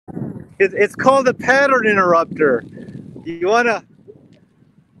It's called a pattern interrupter. You wanna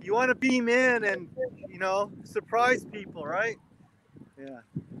beam in and surprise people, right? Yeah.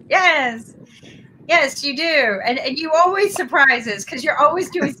 Yes. Yes, you do. And you always surprise us because you're always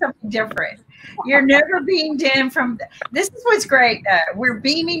doing something different. You're never beamed in from this is what's great though. We're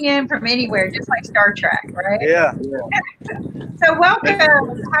beaming in from anywhere, just like Star Trek, right? Yeah. So welcome.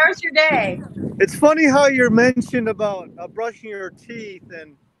 How's your day? It's funny how you mentioned about brushing your teeth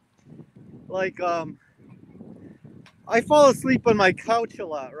and like I fall asleep on my couch a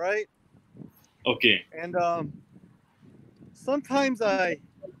lot, right? Okay. And sometimes I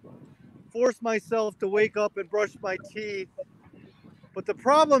force myself to wake up and brush my teeth, but the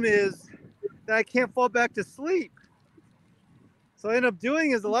problem is that I can't fall back to sleep. So what I end up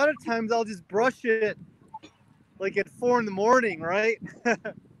doing is a lot of times I'll just brush it like at 4 in the morning, right?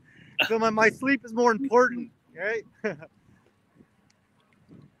 So my sleep is more important, right?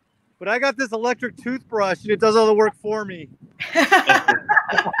 But I got this electric toothbrush and it does all the work for me.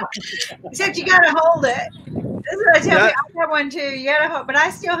 Except you gotta hold it. This is what I tell you. I got one too. You gotta hold, but I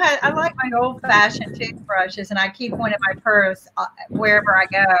like my old-fashioned toothbrushes, and I keep one in my purse wherever I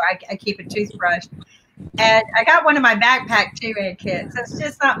go. I keep a toothbrush, and I got one in my backpack too, Ed Kit. So it's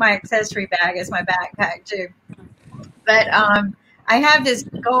just not my accessory bag; it's my backpack too. But I have this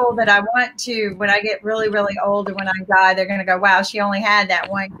goal that I want to, when I get really, really old, or when I die, they're going to go, "Wow, she only had that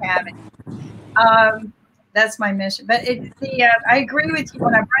one cavity." That's my mission. But I agree with you.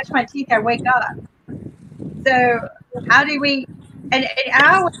 When I brush my teeth, I wake up. So how do we? And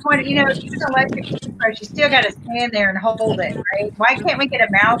I always want to, even electric toothbrush, you still got to stand there and hold it, right? Why can't we get a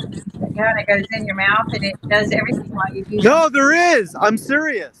mouthpiece that kind of goes in your mouth and it does everything while you do? No, there is. I'm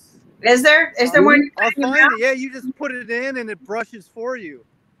serious. Is there? Is there one? I'll find it. Yeah, you just put it in and it brushes for you.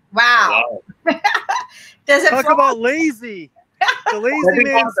 Wow. Does it talk about lazy? The lazy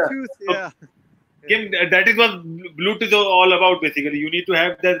man's tooth. Yeah. Kim, that is what Bluetooth is all about. Basically, you need to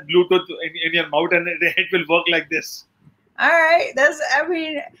have that Bluetooth in your mouth, and it will work like this. All right,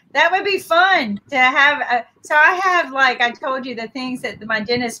 that would be fun to have. So I have, like I told you, the things that my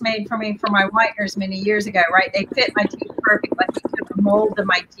dentist made for me for my whiteners many years ago. Right, they fit my teeth perfect. Like he took the mold of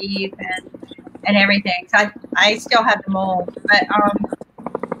my teeth and everything. So I still have the mold, but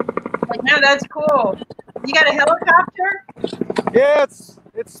no, that's cool. You got a helicopter? Yeah, it's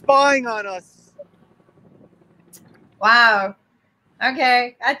spying on us. Wow.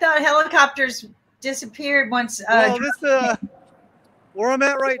 Okay, I thought helicopters disappeared once. Well, where I'm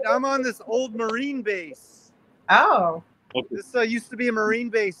at I'm on this old Marine base. Oh. This used to be a Marine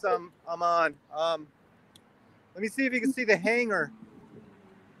base I'm on. Let me see if you can see the hangar.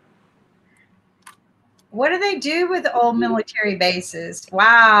 What do they do with old military bases?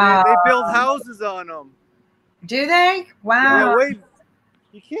 Wow. They build houses on them. Do they? Wow. Yeah,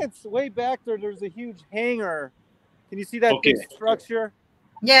 you can't, way back there's a huge hangar. Can you see that big structure?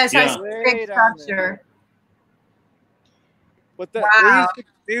 Yes, I see the big structure. But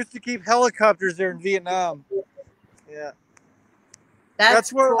they used to keep helicopters there in Vietnam. Yeah.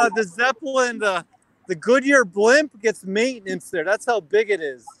 That's where cool. The Zeppelin, the Goodyear blimp gets maintenance there. That's how big it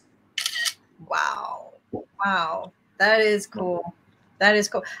is. Wow. Wow. That is cool. That is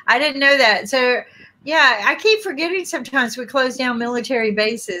cool. I didn't know that. So, yeah, I keep forgetting sometimes we close down military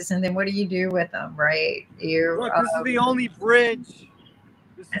bases, and then what do you do with them, right? Look, this is the only bridge.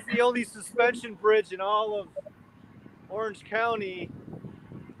 This is the only suspension bridge in all of Orange County,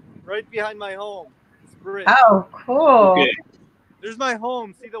 right behind my home. This bridge. Oh, cool. Okay. There's my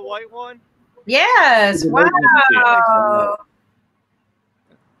home. See the white one? Yes. Wow.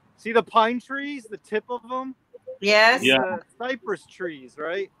 See the pine trees, the tip of them? Yes. Yeah. Cypress trees,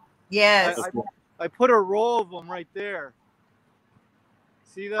 right? Yes. I put a row of them right there.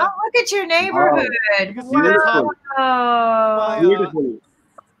 See that? Oh, look at your neighborhood. Wow. You can see the top. Beautiful.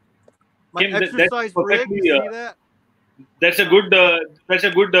 My exercise rig, you see that? That's a good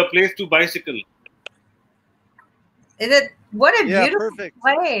place to bicycle. Is it? What a beautiful perfect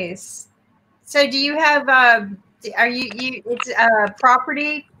place. So do you have are you it's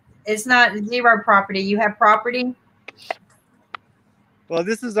property? It's not zero property. You have property? Well,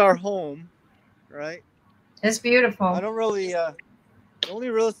 this is our home, right? It's beautiful. I don't really the only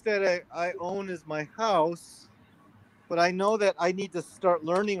real estate I own is my house, but I know that I need to start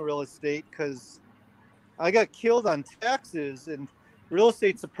learning real estate because I got killed on taxes, and real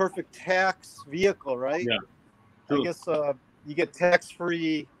estate's a perfect tax vehicle, right? Yeah. True. I guess you get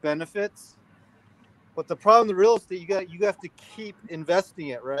tax-free benefits, but the problem with real estate, you have to keep investing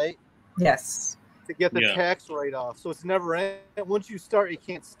it, right? Yes. to get the tax write-off. So it's never end. Once you start, you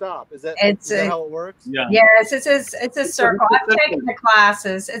can't stop. Is that how it works? Yeah. Yes, it's a circle. I've taken the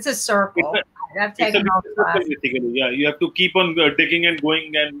classes. It's a circle. I've taken all the classes. Basically, yeah, you have to keep on digging and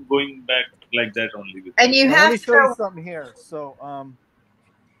going back like that only. And you have let me show you something here. So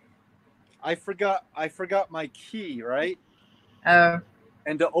I forgot my key, right? Oh.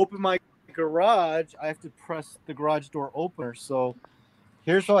 And to open my garage, I have to press the garage door opener. So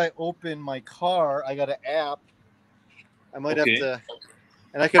here's how I open my car. I got an app. I might have to,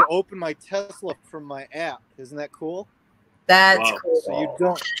 and I can open my Tesla from my app. Isn't that cool? That's cool.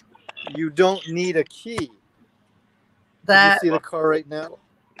 So you don't need a key. Can you see the car right now?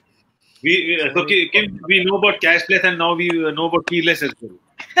 We know about cashless, and now we know about keyless as well.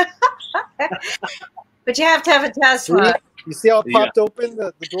 But you have to have a Tesla. You see how it popped open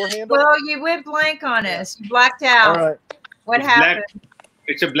the door handle? Well, you went blank on us. You blacked out. All right. What happened?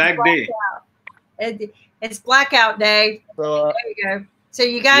 It's a black day. It's blackout day. So, there you go. So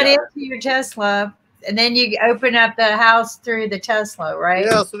you got into your Tesla, and then you open up the house through the Tesla, right?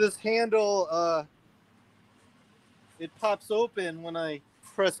 Yeah. So this handle, it pops open when I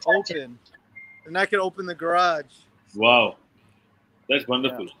press open, and I can open the garage. Wow, that's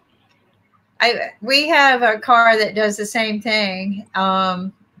wonderful. Yeah. We have a car that does the same thing.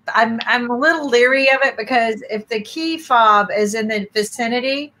 I'm a little leery of it because if the key fob is in the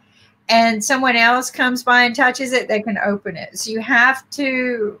vicinity and someone else comes by and touches it, they can open it. So you have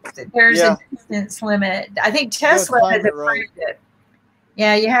to. There's a distance limit. I think Tesla has approved it.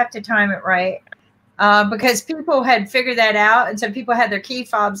 Yeah, you have to time it right because people had figured that out, and so people had their key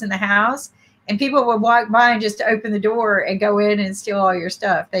fobs in the house. And people would walk by and just open the door and go in and steal all your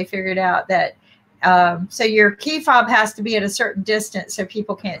stuff. They figured out that so your key fob has to be at a certain distance so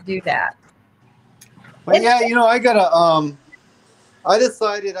people can't do that. But yeah, I gotta I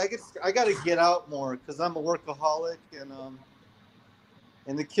decided I gotta get out more because I'm a workaholic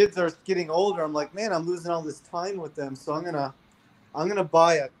and the kids are getting older. I'm like, man, I'm losing all this time with them. So I'm gonna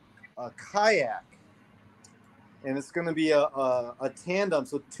buy a kayak. And it's going to be a tandem,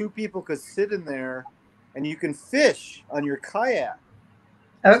 so two people could sit in there, and you can fish on your kayak.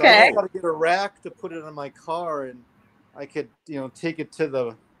 Okay. So I got to get a rack to put it on my car, and I could, take it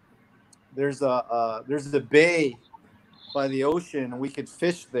to there's a bay by the ocean, and we could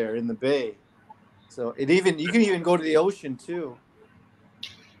fish there in the bay. So you can even go to the ocean too.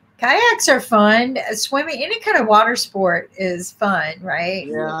 Kayaks are fun. Swimming, any kind of water sport is fun, right?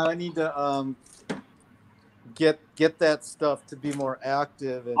 Yeah, I need to get that stuff to be more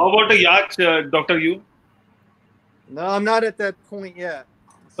active. And, how about a yacht, Dr. Yu? No, I'm not at that point yet.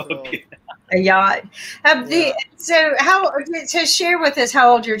 So. Okay. A yacht. So share with us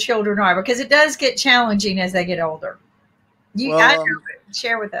how old your children are, because it does get challenging as they get older.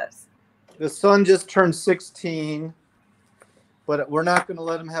 Share with us. The son just turned 16, but we're not going to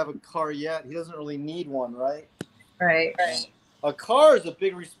let him have a car yet. He doesn't really need one, right? Right. A car is a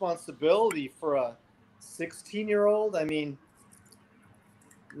big responsibility for a 16-year-old. I mean,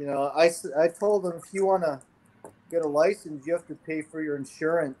 I told him if you want to get a license, you have to pay for your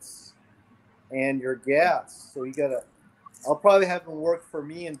insurance and your gas. So I'll probably have him work for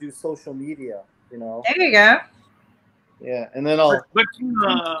me and do social media, There you go. Yeah, and then But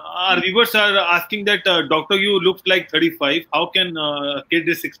our viewers are asking that Dr. Yu looks like 35. How can a kid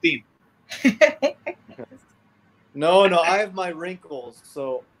is 16? No, I have my wrinkles.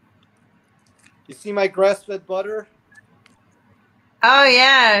 So you see my grass-fed butter? Oh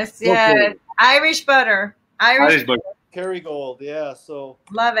yes, yeah. Okay. Irish butter. Irish butter. Kerrygold, yeah. So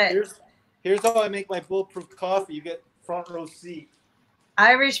love it. Here's how I make my bulletproof coffee. You get front row seat.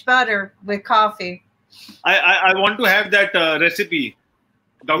 Irish butter with coffee. I want to have that recipe.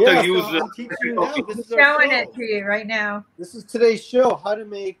 Dr. Yu's showing it to you right now. This is today's show: how to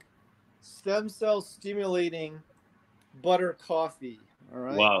make stem cell stimulating butter coffee. All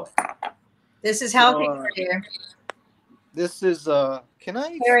right. Wow. This is healthy for you. This is can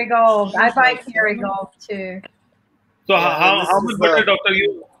I? Kerrygold. I buy Kerrygold too. So how much butter, Dr.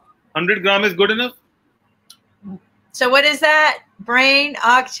 Yu? 100 grams is good enough. So what is that? Brain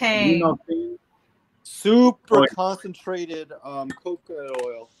octane. Super concentrated coconut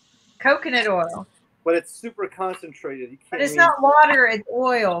oil. Coconut oil. But it's super concentrated. But it's not water, it's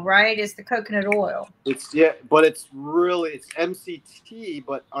oil, right? It's the coconut oil. But it's MCT,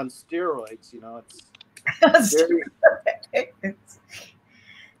 but on steroids, It's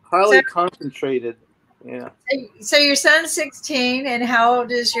highly concentrated. Yeah. So your son's 16, and how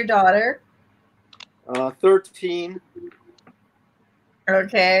old is your daughter? 13.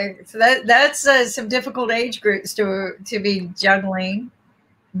 Okay, so that's some difficult age groups to be juggling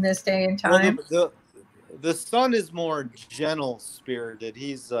in this day and time. Well, The son is more gentle spirited.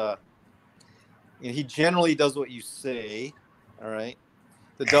 He's he generally does what you say. All right.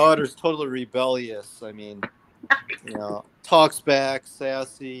 The daughter's totally rebellious. I mean, talks back,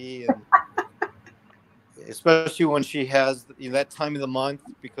 sassy, and especially when she has that time of the month,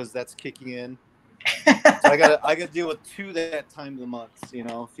 because that's kicking in. So I gotta deal with two that time of the month. If you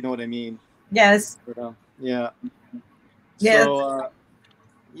know what I mean. Yes. Yeah. Yes. So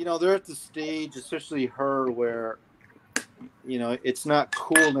they're at the stage, especially her, where it's not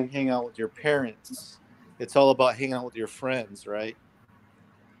cool to hang out with your parents. It's all about hanging out with your friends, right?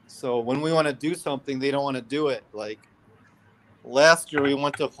 So when we want to do something, they don't want to do it. Like last year, we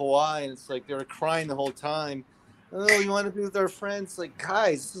went to Hawaii, and it's like they were crying the whole time. Oh, we want to be with our friends. Like,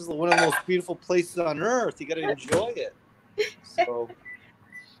 guys, this is one of the most beautiful places on earth. You got to enjoy it. So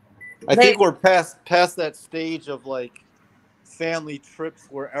I think we're past that stage of like family trips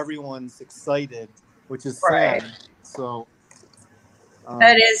where everyone's excited, which is sad. So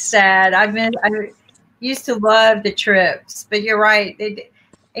that is sad. I used to love the trips, but you're right.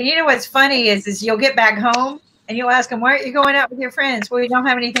 And you know what's funny is you'll get back home and you'll ask them, why aren't you going out with your friends? Well, you don't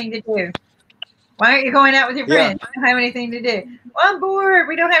have anything to do. Why aren't you going out with your friends? We don't have anything to do. Well, I'm bored.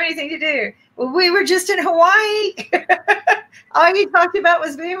 We don't have anything to do. Well, we were just in Hawaii. All you talked about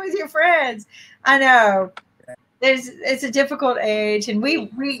was being with your friends. I know. It's a difficult age, and we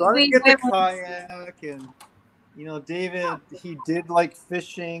get the kayak, and David, he did like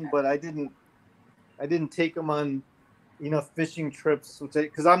fishing, but I didn't take him on fishing trips,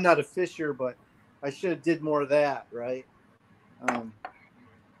 because I'm not a fisher, but I should have did more of that, right? So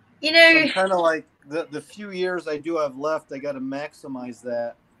I'm kind of like the few years I do have left, I got to maximize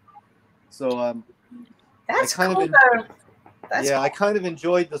that. So that's I kind cool, of though. I kind of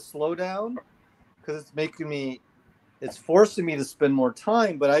enjoyed the slowdown, because it's forcing me to spend more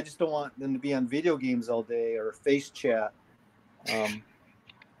time, but I just don't want them to be on video games all day or face chat. And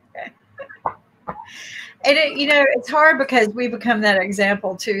it's hard because we become that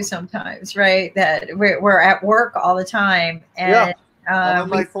example too sometimes, right? That we're at work all the time, and I'm on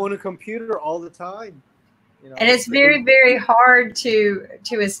my phone and computer all the time. And it's very, very hard to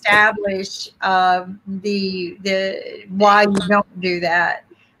establish the why you don't do that.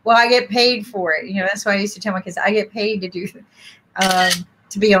 Well, I get paid for it. That's why I used to tell my kids, I get paid to do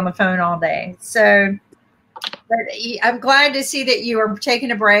to be on the phone all day. So, but I'm glad to see that you are taking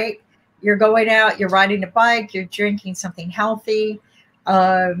a break. You're going out. You're riding a bike. You're drinking something healthy.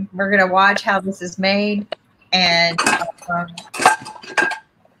 We're going to watch how this is made, and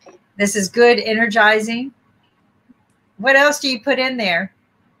this is good, energizing. What else do you put in there?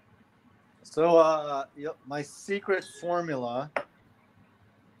 So, my secret formula.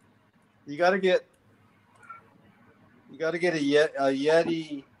 You got to get a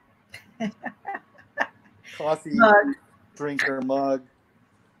Yeti coffee drinker mug,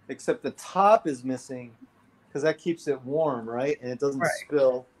 except the top is missing, because that keeps it warm, right? And it doesn't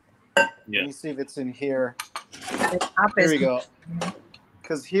spill. Yeah. Let me see if it's in here. Here we go.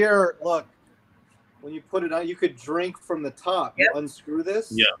 Because here, look. When you put it on, you could drink from the top. Yep. You unscrew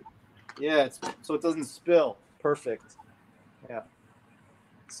this. Yeah. So it doesn't spill. Perfect. Yeah.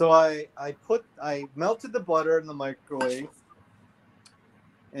 So I melted the butter in the microwave,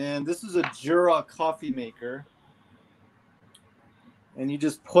 and this is a Jura coffee maker, and you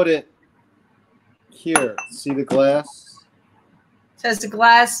just put it here. See the glass? So it's a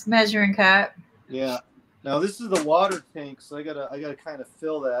glass measuring cup. Yeah. Now this is the water tank, so I gotta kind of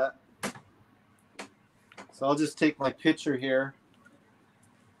fill that. So I'll just take my pitcher here.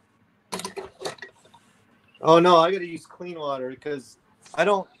 Oh no, I gotta use clean water, because I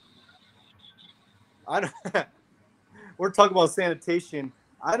don't. We're talking about sanitation.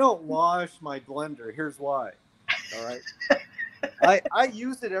 I don't wash my blender. Here's why. All right. I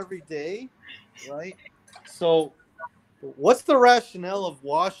use it every day, right? So what's the rationale of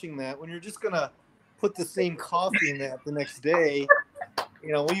washing that when you're just gonna put the same coffee in that the next day?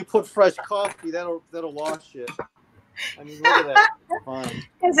 When you put fresh coffee, that'll wash it. I mean, look at that. Fine.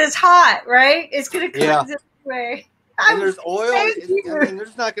 Because it's hot, right? It's going to cleanse it anyway. And there's oil. I mean,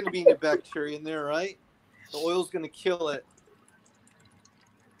 there's not going to be any bacteria in there, right? The oil's going to kill it.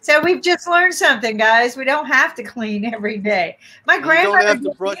 So we've just learned something, guys. We don't have to clean every day. My grandmother You don't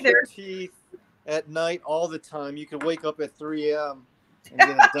have to brush your teeth at night all the time. You can wake up at 3 a.m. and get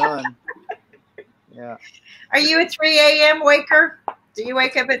it done. Yeah. Are you a 3 a.m. waker? Do you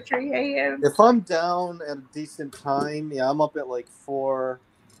wake up at 3 a.m.? If I'm down at a decent time, I'm up at like 4.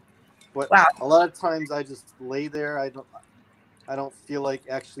 But a lot of times I just lay there. I don't feel like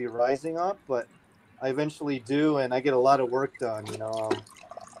actually rising up, but I eventually do, and I get a lot of work done.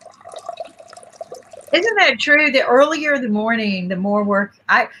 Isn't that true? The earlier the morning, the more work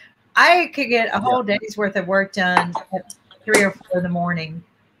I could get a whole day's worth of work done at 3 or 4 in the morning.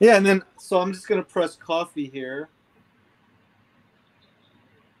 Yeah, and then so I'm just gonna press coffee here.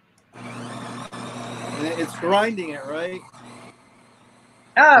 And it's grinding it, right?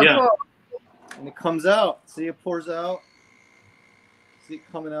 Oh, Yeah. cool. And it comes out. See, it pours out. See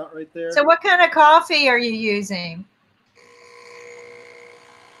it coming out right there? So what kind of coffee are you using?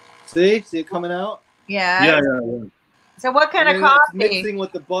 See it coming out? Yeah. Yeah. So what kind And of then it's coffee? mixing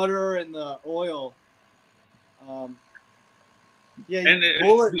with the butter and the oil. Yeah, And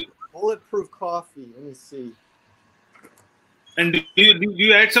bulletproof coffee. Let me see. and do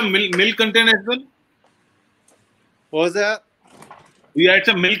you add some milk content as well? What was that? Do you add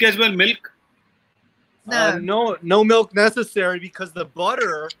some milk as well? Milk? No. No milk necessary because the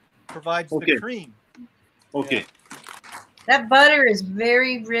butter provides Okay. the cream. Okay. That butter is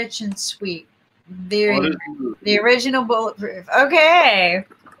very rich and sweet. Very the original bulletproof. Okay.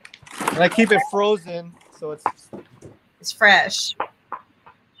 And I keep it frozen, so It's fresh.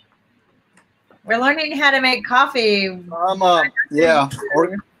 We're learning how to make coffee. yeah.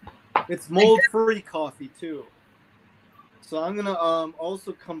 Or it's mold-free coffee too. So I'm gonna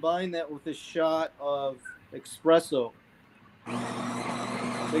also combine that with a shot of espresso.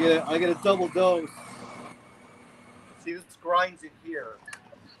 So I get a double dose. See, this grinds it here.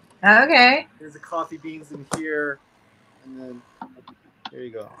 Okay. There's the coffee beans in here, and then there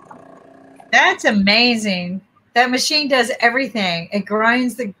you go. That's amazing. That machine does everything. It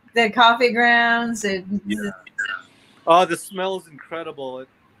grinds the coffee grounds. Oh, the smell is incredible. It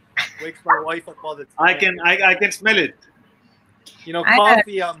wakes my wife up all the time. I can smell it. You know,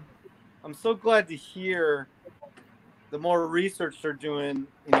 coffee. I'm so glad to hear the more research they're doing.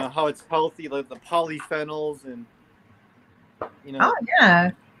 You know how it's healthy, like the polyphenols, and you know, Oh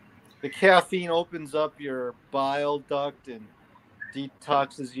yeah. the caffeine opens up your bile duct and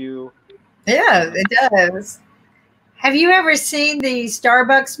detoxes you. Yeah, it does. Have you ever seen the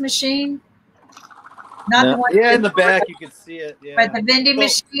Starbucks machine? Not the one. Yeah, in the back you can see it. Yeah. But the vending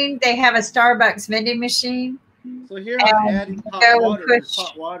machine, they have a Starbucks vending machine. So here I'm adding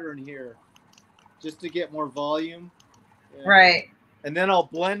hot water in here, just to get more volume. Yeah. Right. And then I'll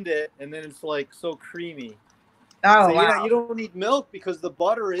blend it, and then it's like so creamy. Oh so, wow. You don't need milk because the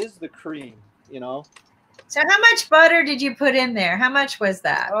butter is the cream. You know. So how much butter did you put in there? How much was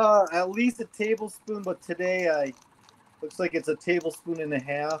that? At least a tablespoon, but today looks like it's a tablespoon and a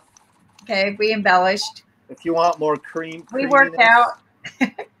half. Okay, we embellished. If you want more cream, we worked out.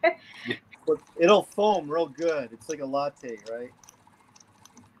 It'll foam real good. It's like a latte, right?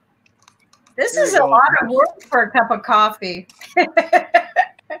 This is a lot of work for a cup of coffee.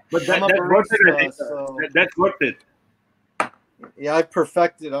 But that's worth it, I think. That's worth it. Yeah, I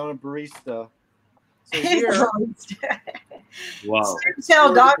perfected. I'm a barista. So here, wow. Stem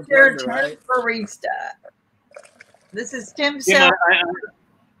cell doctor turned barista. This is stem cell.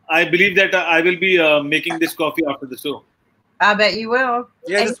 I believe that I will be making this coffee after the show. I bet you will.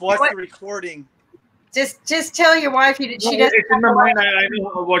 Yeah, and just watch the recording. Just tell your wife she doesn't. It's in my mind. I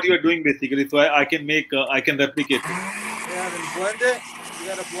know what you are doing basically, so I can make. I can replicate it. Yeah, then blend it. You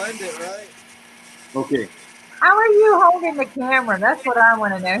gotta blend it, right? Okay. How are you holding the camera? That's what I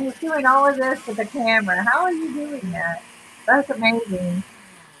want to know. Who's doing all of this with the camera? How are you doing that? That's amazing.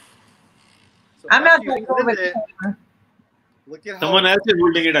 So I'm not that good with the camera. Look at someone else is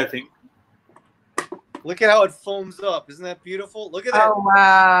holding it, I think. Look at how it foams up. Isn't that beautiful? Look at that. Oh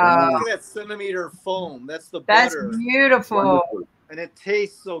wow! Look at that centimeter foam. That's the butter. That's beautiful. And it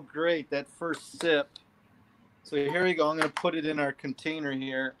tastes so great. That first sip. So here we go. I'm going to put it in our container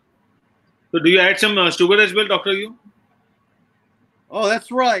here. So do you add some sugar as well, Dr. Yu? Oh,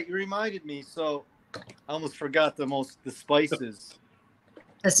 that's right. You reminded me. So I almost forgot the spices.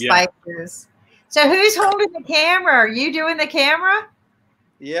 The spices. So who's holding the camera? Are you doing the camera?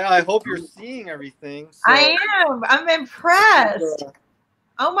 Yeah, I hope you're seeing everything. So, I am. I'm impressed.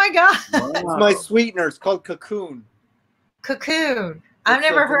 Oh my God. It's my sweetener. It's called Cocoon. Cocoon. I've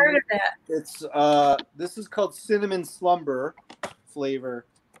never heard of that. It's this is called Cinnamon Slumber flavor.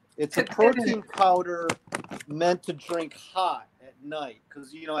 It's a protein powder meant to drink hot at night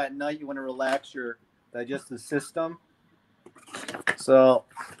because you know at night you want to relax your digestive system. So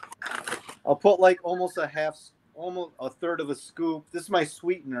I'll put like almost a third of a scoop. This is my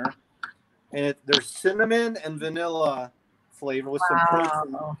sweetener, and there's cinnamon and vanilla flavor with some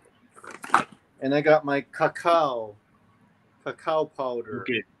protein. And I got my cacao powder.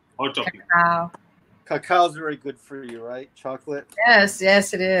 Okay, hot chocolate. Wow. Cacao's very good for you, right? Chocolate. Yes,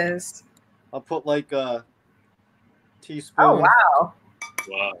 yes, it is. I'll put like a teaspoon. Oh wow!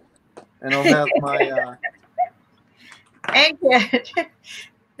 Wow. and I'll have my. And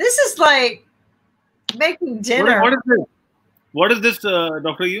this is like making dinner. What is this? What is this,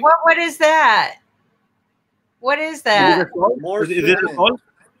 Dr. Yu? What is that? What is that? More Is it a salt?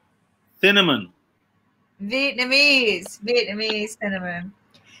 Cinnamon. Vietnamese cinnamon.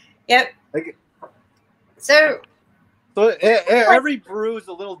 Yep. Like, So every brew is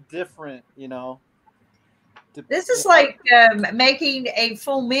a little different, you know. this is like making a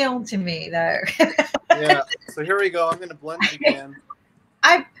full meal to me, though. Yeah. So here we go. I'm going to blend it again.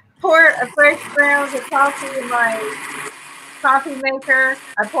 I pour a fresh grounds of coffee in my coffee maker.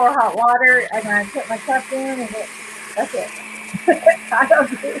 I pour hot water and I put my cup in, and that's it. I don't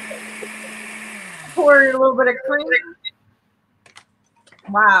do it. Pour a little bit of cream.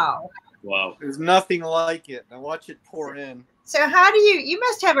 Wow. Wow. There's nothing like it. Now watch it pour in. So how do you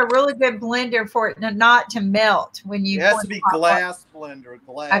must have a really good blender for it not to melt when you. It has to be glass blender.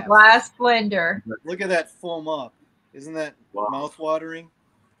 A glass blender. Look at that foam up. Isn't that mouth-watering?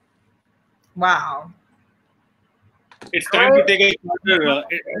 Wow. It's time to take a charter.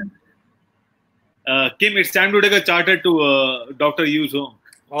 Kim, it's time to take a charter to Dr. Yu's home.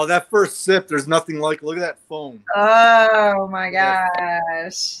 Oh, that first sip, there's nothing like it. Look at that foam. Oh my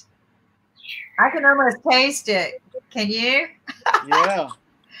gosh. I can almost taste it. Can you? Yeah.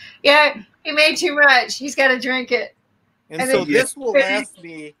 Yeah, he made too much. He's got to drink it. And so this will last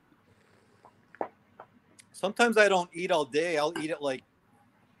me. Sometimes I don't eat all day. I'll eat at like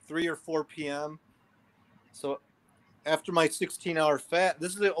 3 or 4 p.m. So after my 16-hour fast,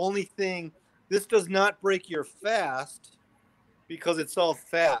 this is the only thing. This does not break your fast because it's all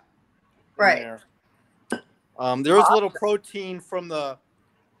fat. Right. There is a little protein from the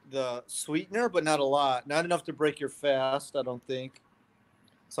sweetener, but not a lot. Not enough to break your fast, I don't think.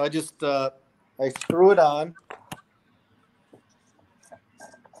 So I just I screw it on.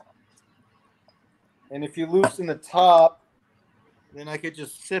 And if you loosen the top, then I could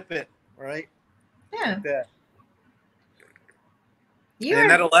just sip it, right? Yeah. Like that. And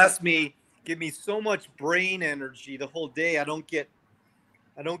that'll give me so much brain energy the whole day. I don't get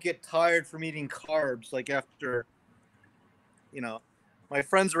tired from eating carbs like after, you know, my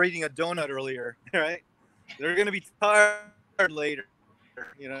friends were eating a donut earlier, right? They're gonna be tired later,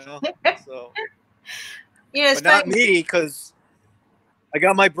 you know. So yeah, but not me, because I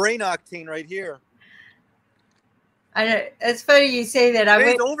got my brain octane right here. I know, it's funny you say that.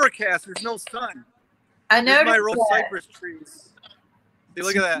 Today's overcast. There's no sun. I know my rose cypress trees. See,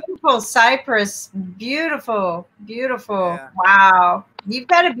 look at that. Beautiful cypress. Beautiful. Yeah. Wow. You've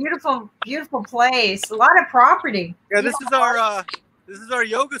got a beautiful, beautiful place. A lot of property. Yeah, this is our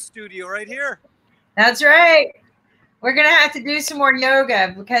yoga studio right here. That's right. We're gonna have to do some more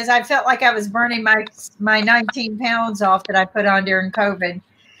yoga because I felt like I was burning my 19 pounds off that I put on during COVID.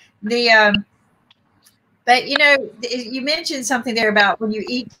 But you know, you mentioned something there about when you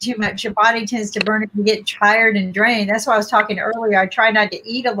eat too much, your body tends to burn it and get tired and drained. That's why I was talking earlier. I try not to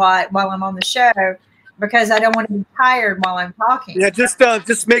eat a lot while I'm on the show because I don't want to be tired while I'm talking. Yeah, just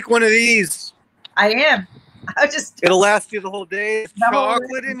make one of these. I am. It'll last you the whole day. There's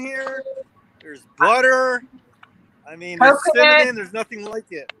chocolate in here. There's butter. I mean, there's cinnamon. There's nothing like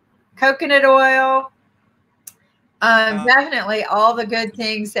it. Coconut oil. Definitely all the good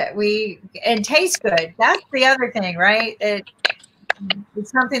things that and taste good. That's the other thing, right?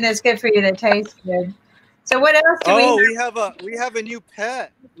 It's something that's good for you that tastes good. So what else do we have? we have a new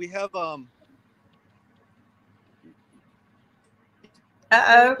pet. We have in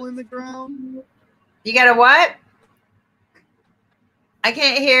the ground. You got a what? I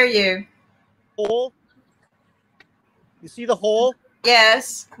can't hear you. Hole. You see the hole?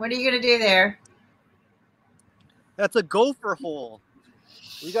 Yes. What are you going to do there? That's a gopher hole.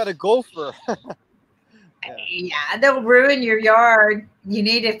 We got a gopher. Yeah, they'll ruin your yard. You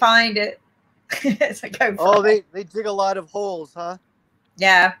need to find it. It's a gopher. Oh, they dig a lot of holes, huh?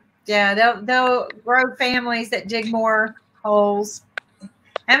 Yeah. They'll grow families that dig more holes.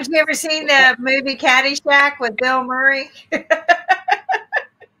 Haven't you ever seen the movie Caddyshack with Bill Murray?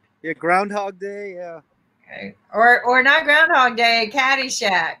 Yeah, Groundhog Day. Yeah. Okay. Or not Groundhog Day,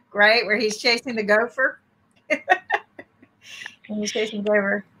 Caddyshack, right? Where he's chasing the gopher. He's chasing the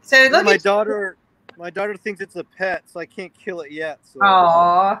gopher. So look, my daughter thinks it's a pet, so I can't kill it yet. So.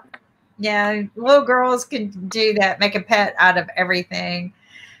 Aw. Yeah, little girls can do that, make a pet out of everything.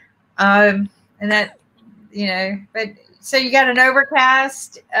 And that, you know, but so you got an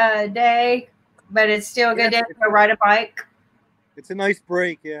overcast day, but it's still a good day to go ride a bike. It's a nice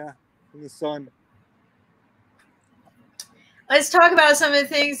break, yeah, in the sun. Let's talk about some of the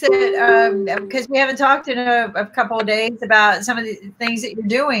things that, because we haven't talked in a couple of days about some of the things that you're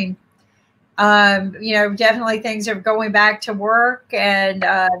doing. You know, definitely things are going back to work. And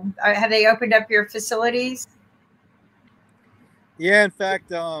have they opened up your facilities? Yeah, in fact,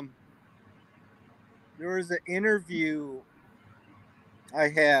 there was an interview I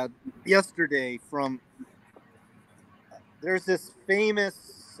had yesterday from there's this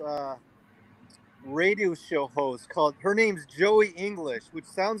famous radio show host called, her name's Joey English, which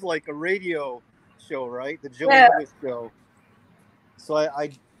sounds like a radio show, right? The Joey Yeah. English show. So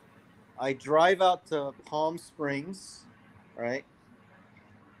I drive out to Palm Springs, right?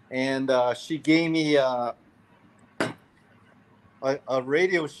 And she gave me a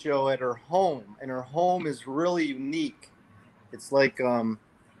radio show at her home, and her home is really unique. It's like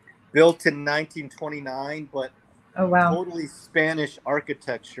built in 1929, but Oh, wow. totally Spanish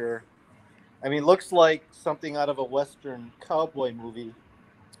architecture. I mean, looks like something out of a Western cowboy movie.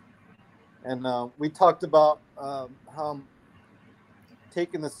 And we talked about how I'm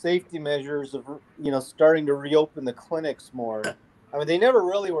taking the safety measures of, starting to reopen the clinics more. I mean, they never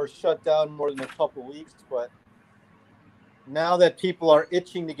really were shut down more than a couple weeks, but now that people are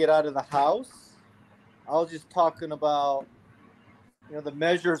itching to get out of the house, I was just talking about, the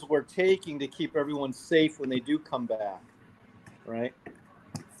measures we're taking to keep everyone safe when they do come back, right?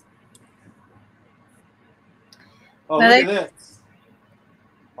 Oh, look at this.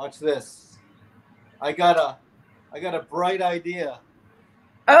 Watch this. I got a bright idea.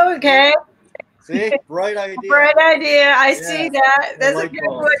 Oh, okay. See? Bright idea. Bright idea. I see that. That's a good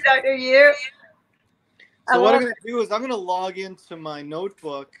one, Dr. Yu. So what I'm going to do is I'm going to log into my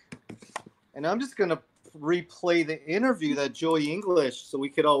notebook, and I'm just going to replay the interview that Joey English so we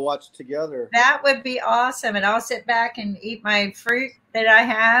could all watch together. That would be awesome. And I'll sit back and eat my fruit that I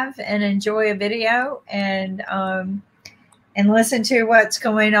have and enjoy a video and listen to what's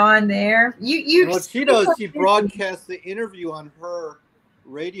going on there. You what she does, she broadcasts the interview on her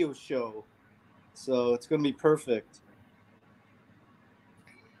radio show. So it's going to be perfect.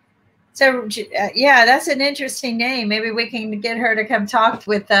 So, yeah, that's an interesting name. Maybe we can get her to come talk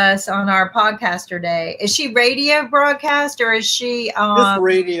with us on our podcaster day. Is she radio broadcast or is she? Just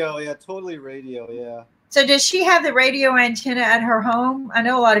radio, yeah, totally radio, yeah. So does she have the radio antenna at her home? I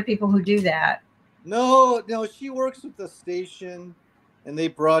know a lot of people who do that. No, she works with the station and they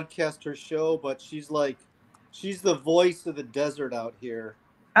broadcast her show, but she's the voice of the desert out here.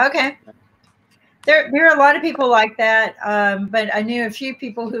 Okay. There are a lot of people like that, but I knew a few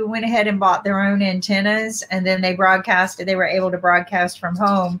people who went ahead and bought their own antennas, and then they broadcasted. They were able to broadcast from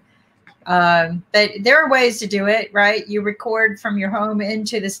home. But there are ways to do it, right? You record from your home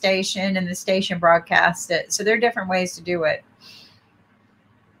into the station, and the station broadcasts it. So there are different ways to do it.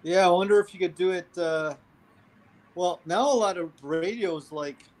 Yeah, I wonder if you could do it. Well, now a lot of radios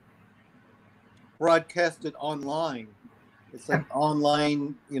broadcasted online. It's like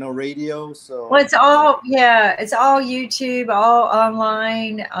online, radio. So well, it's all YouTube, all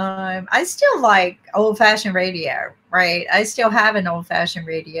online. I still like old-fashioned radio, right? I still have an old-fashioned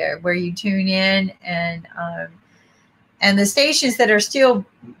radio where you tune in, and the stations that are still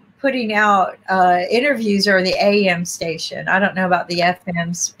putting out interviews are the AM station. I don't know about the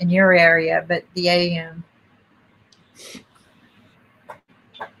FMs in your area, but the AM.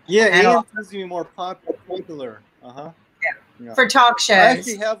 Yeah, AM tends to be more popular. Yeah. For talk shows. I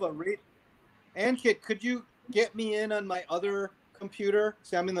actually have Ankit, could you get me in on my other computer?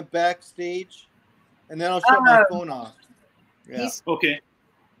 See, I'm in the backstage, and then I'll shut my phone off. Yeah. He's okay.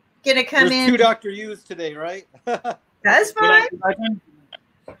 Gonna come There's in. 2 Dr. U's today, right? That's fine.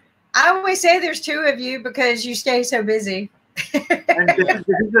 I always say there's 2 of you because you stay so busy. And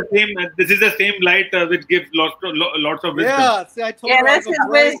this is the same light which gives lots of wisdom. Yeah, see, I told you. That's his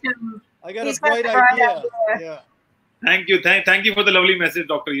wisdom. I got a bright idea. Yeah. Thank you. Thank you for the lovely message,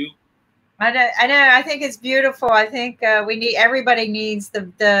 Dr. Yu. I know. I think it's beautiful. I think everybody needs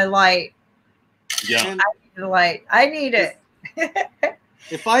the light. Yeah. I need the light. I need it.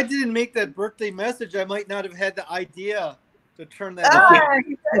 If I didn't make that birthday message, I might not have had the idea to turn that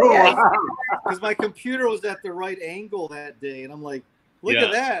on. Because my computer was at the right angle that day. And I'm like, look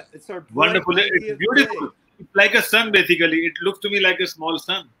at that. It's our wonderful. It's beautiful. It's like a sun, basically. It looks to me like a small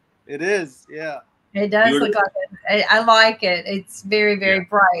sun. It is, yeah. It does look like it. I like it. It's very, very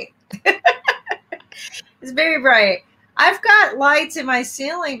bright. It's very bright. I've got lights in my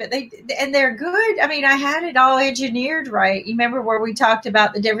ceiling, but they're good. I mean, I had it all engineered right. You remember where we talked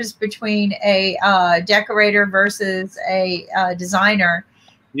about the difference between a decorator versus a designer?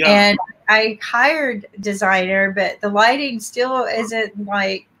 Yeah. And I hired a designer, but the lighting still isn't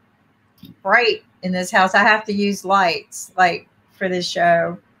bright in this house. I have to use lights for this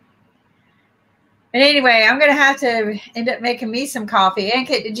show. But anyway, I'm going to have to end up making me some coffee.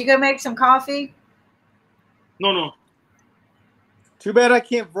 Ankit, did you go make some coffee? No, no. Too bad I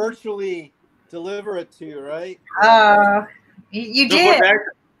can't virtually deliver it to you, right? You No, did. for that,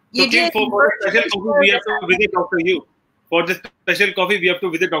 You did. for the special coffee, we have to visit Dr. Yu. For the special coffee, we have to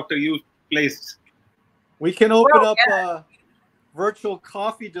visit Dr. Yu's place. We can open Well, up a virtual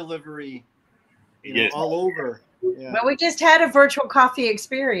coffee delivery, Yes. all over. Yeah. But we just had a virtual coffee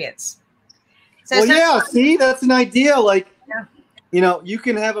experience. So Well, yeah. See, that's an idea. Like, Yeah. you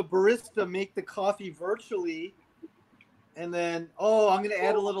can have a barista make the coffee virtually, and then, I'm going to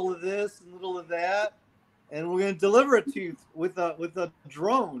add a little of this and a little of that, and we're going to deliver it to you with a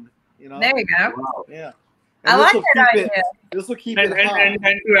drone. There you go. Wow. Yeah. I like that idea. This will keep And, it hot. and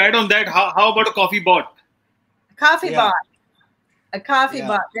to add on that, how about a coffee bot? A coffee Yeah. bot. A coffee Yeah.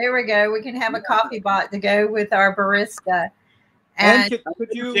 bot. There we go. We can have a coffee bot to go with our barista. And And could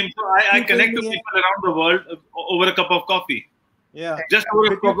you? I connect to people around the world over a cup of coffee. Yeah. Just over a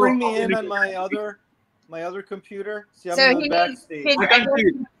Could cup you of bring me coffee. in on my other computer? See, I'm So in he the needs- backstage. he- I can't see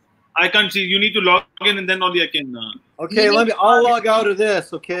it. I can't see. You need to log in and then only I can. Okay, You need I'll log out of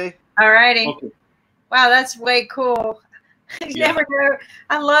this. Okay. all righty. Okay. Wow, that's way cool. You Yeah. never know.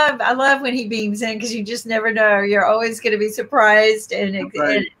 I love when he beams in because you just never know. You're always going to be surprised and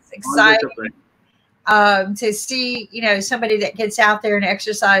Right. it's exciting to see, somebody that gets out there and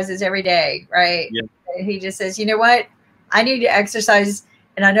exercises every day, right? Yeah. He just says, you know what? I need to exercise,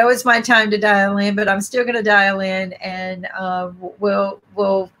 and I know it's my time to dial in, but I'm still going to dial in, and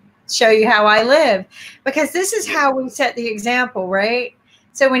we'll show you how I live, because this is how we set the example, right?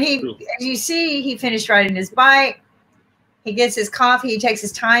 So when True. as you see, he finished riding his bike. He gets his coffee. He takes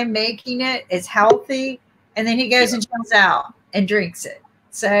his time making it. It's healthy. And then he goes and chills out and drinks it.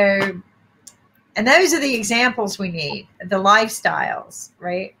 So, and those are the examples we need, the lifestyles,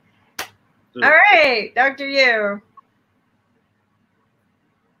 right? True. All right, Dr. Yu.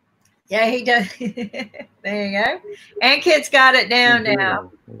 Yeah, he does. There you go. And Kit's got it down now.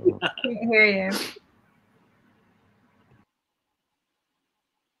 Can't hear you.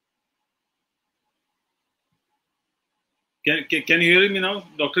 Can you hear me now,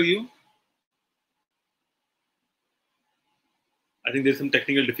 Dr. Yu? I think there's some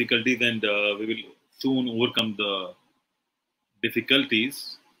technical difficulties, and we will soon overcome the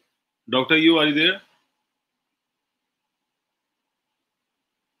difficulties. Dr. Yu, are you there?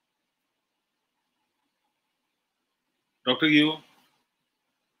 Dr. Yu,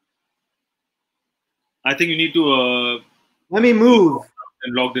 I think you need to Let me move.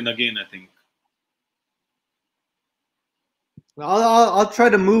 and logged in again. I think. I'll try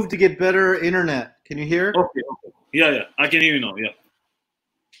to move to get better internet. Can you hear? Okay. Yeah. I can hear you now. Yeah.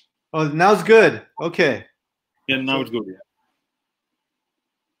 Oh, now it's good. Okay. Yeah. Now it's good. Yeah.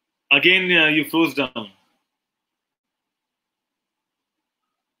 Again, you froze down.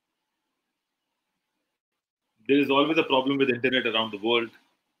 There is always a problem with internet around the world.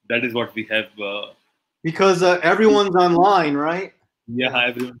 That is what we have. Because everyone's online, right? Yeah,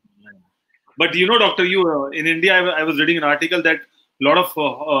 everyone. But Dr. Yu, in India, I was reading an article that a lot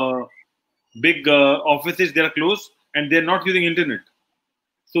of big offices, they are closed and they're not using internet.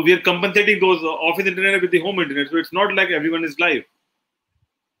 So we are compensating those office internet with the home internet. So it's not like everyone is live.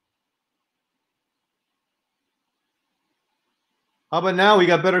 How about now? We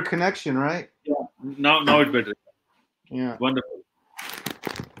got better connection, right? Yeah. Now it's better. Yeah. Wonderful.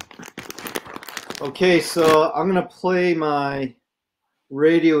 Okay, so I'm gonna play my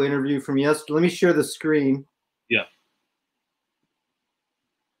radio interview from yesterday. Let me share the screen. Yeah.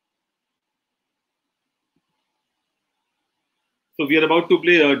 So we are about to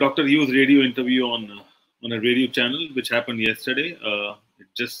play Dr. Yu's radio interview on a radio channel, which happened yesterday.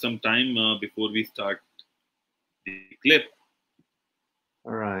 Just some time before we start the clip.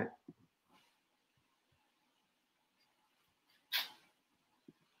 All right.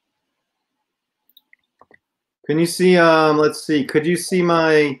 Can you see? Let's see. Could you see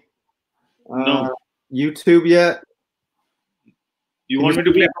my No. YouTube yet? You want me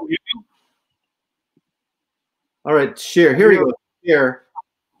to play from YouTube? All right, share. Here we go. Share.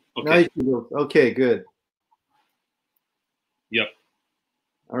 Okay. Now you can go. Okay, good. Yep.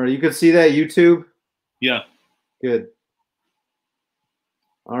 All right, you can see that YouTube? Yeah. Good.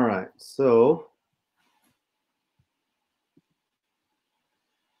 All right, so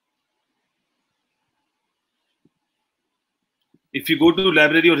If you go to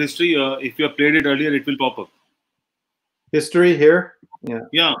library or history, if you have played it earlier, it will pop up. history here. Yeah.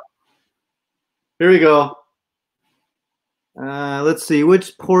 Yeah. Here we go. Let's see.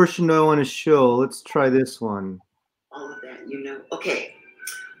 Which portion do I want to show? Let's try this one. All of that, Okay.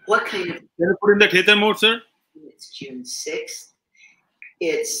 What kind of? Can you put in the theater mode, sir? It's June 6th.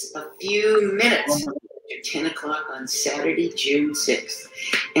 It's a few minutes after 10 o'clock on Saturday, June 6th.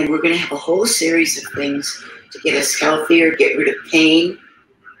 And we're going to have a whole series of things to get us healthier, get rid of pain,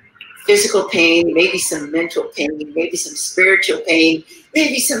 physical pain, maybe some mental pain, maybe some spiritual pain,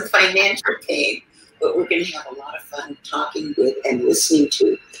 maybe some financial pain. But we're going to have a lot of fun talking with and listening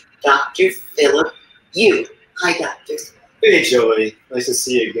to Dr. Phillip Yu. Hi, Doctor. Hey, Joey. Nice to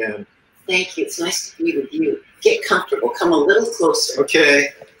see you again. Thank you. It's nice to be with you. Get comfortable. Come a little closer. Okay.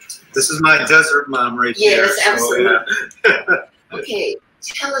 This is my desert mom right here. Yes, absolutely. So, yeah. Okay.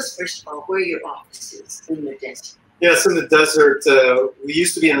 Tell us, first of all, where your office is in the desert. Yes, in the desert. We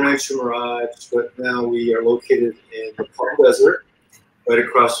used to be in Rancho Mirage, but now we are located in the Palm Desert, right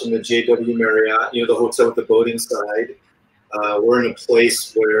across from the JW Marriott, you know, the hotel with the boat inside. We're in a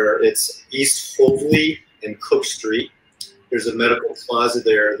place where it's East Hoveley and Cook Street. There's a medical plaza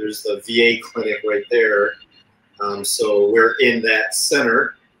there. There's the VA clinic right there. So we're in that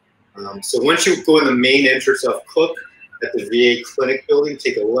center. So once you go in the main entrance off Cook at the VA clinic building,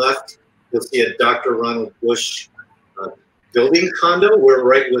 take a left, you'll see a Dr. Ronald Bush building condo. We're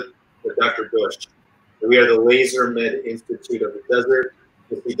right with Dr. Bush. We are the Laser Med Institute of the Desert.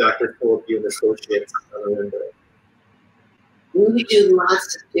 You'll see Dr. Phillip Yu and Associates on the window. We do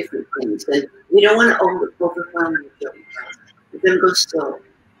lots of different things, and we don't want to overwhelm you. We're going to go slow.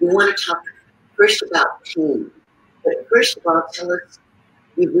 We want to talk first about pain. But first of all, tell us,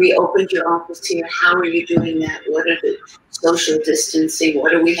 you've reopened your office here. How are you doing that? What are the social distancing?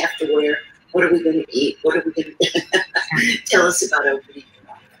 What do we have to wear? What are we going to eat? What are we going to tell us about opening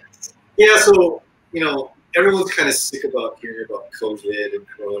your office? Yeah, so, you know, everyone's kind of sick about hearing about COVID and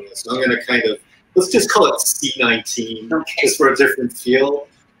Corona. So I'm going to kind of, let's just call it C19, okay, just for a different feel.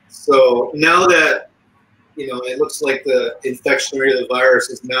 So now that, you know, it looks like the infection rate of the virus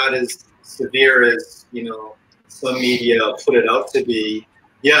is not as severe as, you know, some media put it out to be.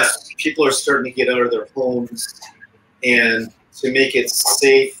 Yes, people are starting to get out of their homes, and to make it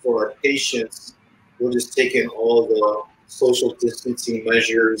safe for our patients, we're just taking all the social distancing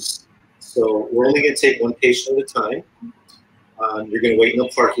measures. So we're only going to take one patient at a time. You're going to wait in the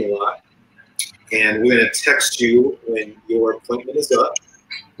parking lot, and we're going to text you when your appointment is up.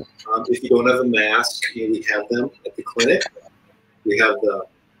 If you don't have a mask, we have them at the clinic. We have the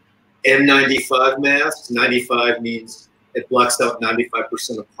N95 mask. 95 means it blocks out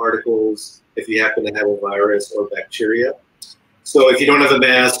 95% of particles if you happen to have a virus or bacteria. So if you don't have a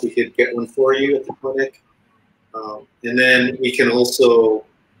mask, we could get one for you at the clinic. And then we can also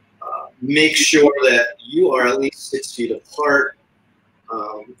make sure that you are at least 6 feet apart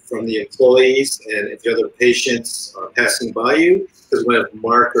from the employees, and if the other patients are passing by you, because we have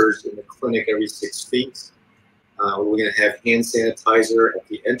markers in the clinic every 6 feet. We're going to have hand sanitizer at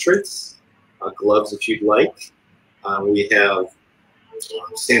the entrance, gloves if you'd like. We have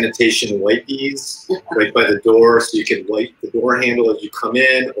sanitation wipes right by the door, so you can wipe the door handle as you come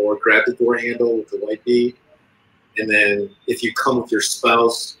in, or grab the door handle with the wipey. And then if you come with your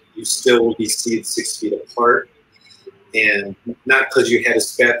spouse, you still will be seated 6 feet apart. And not because you had a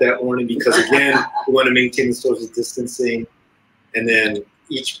spat that morning, because again, we want to maintain the social distancing. And then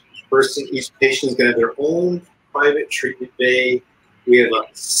each patient is going to have their own private treatment bay. We have a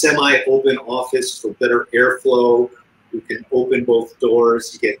semi-open office for better airflow. You can open both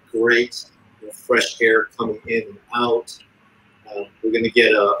doors. You get great fresh air coming in and out. We're going to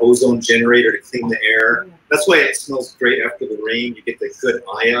get an ozone generator to clean the air. That's why it smells great after the rain. You get the good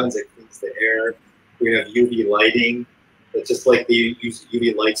ions that cleans the air. We're going to have UV lighting. It's just like they use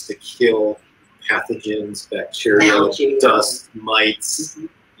UV lights to kill pathogens, bacteria, dust, mites,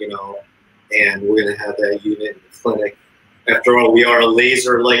 you know, and we're going to have that unit in the clinic. After all, we are a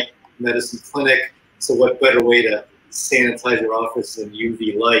laser light medicine clinic, so what better way to sanitize your office than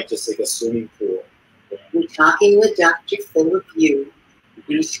UV light, just like a swimming pool. We're talking with Dr. Phillip Yu. We're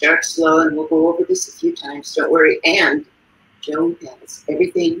going to start slow, and we'll go over this a few times. Don't worry. And Joey has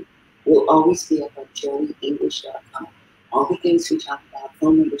everything will always be up on joeyenglish.com. All the things we talk about,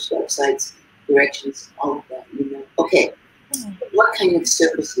 phone numbers, websites, directions, all of that, you know. Okay, what kind of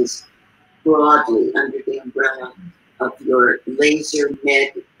services broadly under the umbrella of your Laser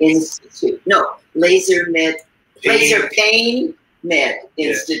Med Institute? No, Laser Pain Med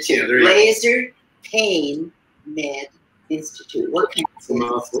Institute. Yeah, Laser Pain Med Institute. What kind of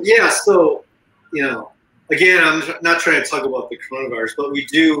services? Yeah, so, you know, again, I'm not trying to talk about the coronavirus, but we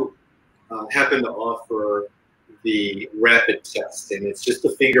do happen to offer the rapid test, and it's just a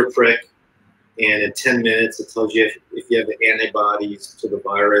finger prick, and in 10 minutes it tells you if you have the antibodies to the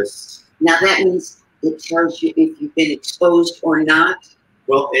virus. Now that means it tells you if you've been exposed or not.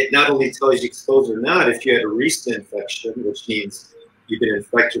 Well, it not only tells you exposed or not, if you had a recent infection, which means you've been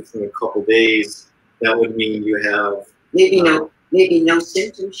infected for a couple days, that would mean you have maybe no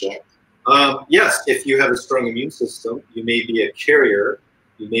symptoms yet. Yes, if you have a strong immune system, you may be a carrier,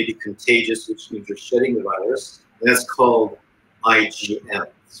 you may be contagious, which means you're shedding the virus, and that's called IgM.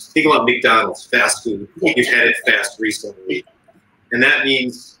 Think about McDonald's, fast food. You've had it fast recently. And that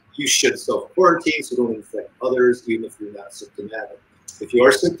means you should self-quarantine so you don't infect others, even if you're not symptomatic. If you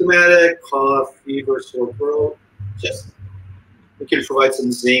are symptomatic, cough, fever, sore throat, we can provide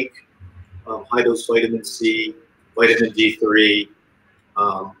some zinc, high-dose vitamin C, vitamin D3,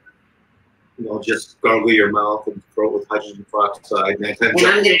 just gargle your mouth and throat with hydrogen peroxide. And I'm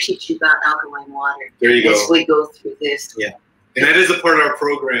going to teach you about alkaline water. There you go. As we go through this. Yeah, and that is a part of our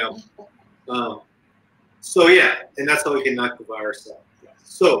program. So yeah, and that's how we can knock the virus out.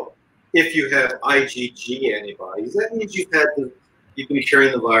 So if you have IgG antibodies, that means you've been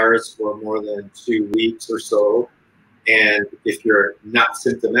carrying the virus for more than 2 weeks or so. And if you're not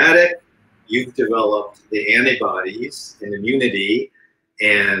symptomatic, you've developed the antibodies and immunity,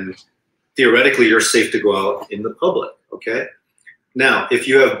 and theoretically you're safe to go out in the public, okay? Now, if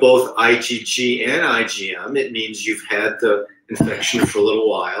you have both IgG and IgM, it means you've had the infection for a little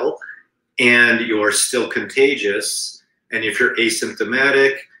while and you're still contagious. And if you're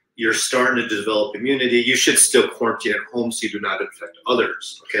asymptomatic, you're starting to develop immunity, you should still quarantine at home so you do not infect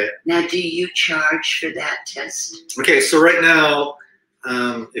others, okay? Now, do you charge for that test? Okay, so right now,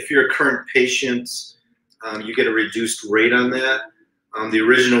 if you're a current patient, you get a reduced rate on that. The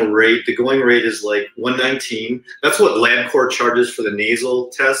original rate, the going rate is like $119. That's what LabCorp charges for the nasal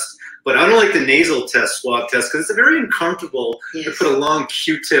test. But I don't like the nasal test, swab test, because it's very uncomfortable to put a long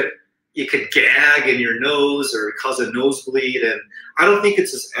Q-tip. You could gag in your nose or cause a nosebleed. And I don't think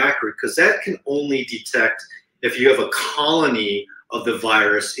it's as accurate, because that can only detect if you have a colony of the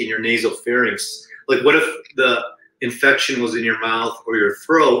virus in your nasopharynx. Like, what if the infection was in your mouth or your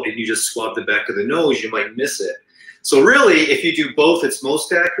throat and you just swabbed the back of the nose? You might miss it. So really, if you do both, it's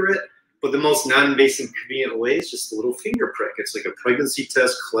most accurate, but the most non-invasive, convenient way is just a little finger prick. It's like a pregnancy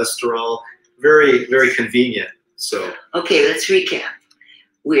test, cholesterol, very, very convenient. So okay, let's recap.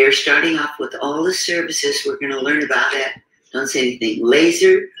 We're starting off with all the services. We're going to learn about that. Don't say anything.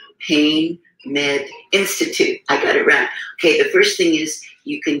 Laser Pain Med Institute. I got it right. Okay, the first thing is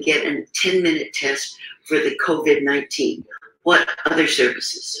you can get a 10-minute test for the COVID-19. What other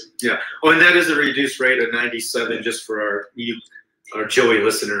services? Yeah. Oh, and that is a reduced rate of 97 just for our Joey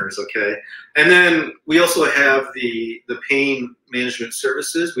listeners, okay? And then we also have the pain management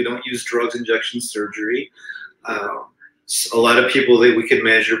services. We don't use drugs, injections, surgery. A lot of people that we can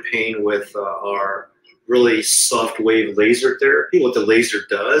measure pain with our really soft wave laser therapy. What the laser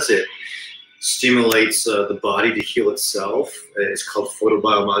does, it stimulates the body to heal itself. It's called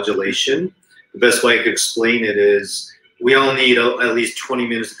photobiomodulation. The best way I could explain it is we all need at least 20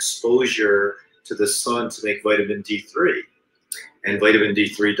 minutes exposure to the sun to make vitamin D3. And vitamin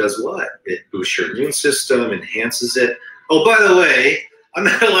D3 does what? It boosts your immune system, enhances it. Oh, by the way, I'm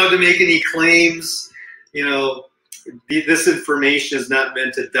not allowed to make any claims. You know, this information is not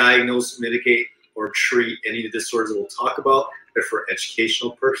meant to diagnose, mitigate, or treat any of the disorders that we'll talk about. They're for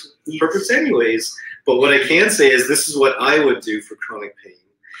educational purpose anyways. But what I can say is this is what I would do for chronic pain.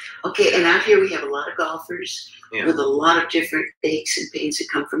 Okay, and out here we have a lot of golfers with a lot of different aches and pains that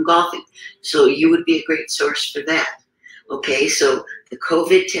come from golfing. So you would be a great source for that. Okay, so the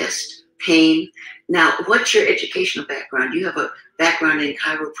COVID test, pain. Now, what's your educational background? You have a background in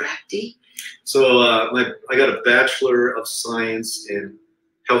chiropractic? So I got a Bachelor of Science in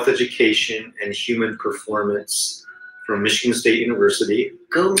Health Education and Human Performance from Michigan State University.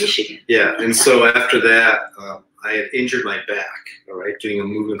 Go Michigan. Yeah, and so after that, I had injured my back, all right, doing a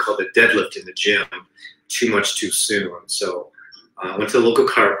movement called the deadlift in the gym too much too soon. So I went to the local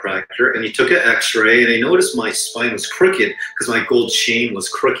chiropractor, and he took an x-ray, and I noticed my spine was crooked because my gold chain was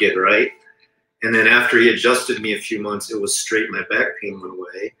crooked, right? And then after he adjusted me a few months, it was straight, my back pain went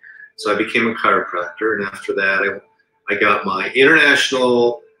away. So I became a chiropractor, and after that, I got my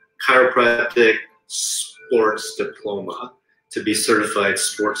International Chiropractic Sports Diploma to be certified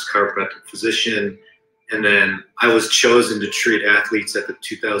sports chiropractic physician. And then I was chosen to treat athletes at the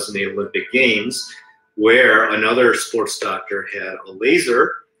 2008 Olympic Games, where another sports doctor had a laser,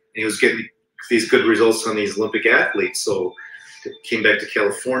 and he was getting these good results on these Olympic athletes. So I came back to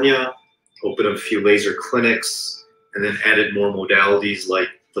California, opened up a few laser clinics, and then added more modalities like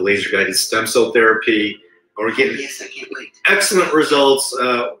the laser-guided stem cell therapy. And we're getting I can't wait. excellent results.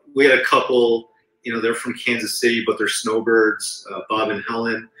 We had a couple, you know, they're from Kansas City, but they're snowbirds, Bob and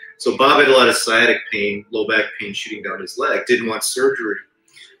Helen. So Bob had a lot of sciatic pain, low back pain shooting down his leg, didn't want surgery.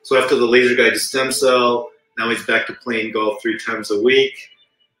 So after the laser-guided stem cell, now he's back to playing golf 3 times a week.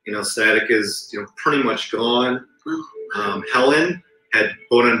 You know, sciatica is pretty much gone. Helen had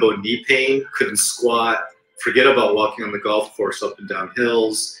bone-on-bone knee pain, couldn't squat, forget about walking on the golf course up and down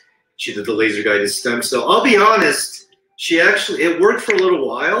hills. She did the laser-guided stem cell. I'll be honest, it worked for a little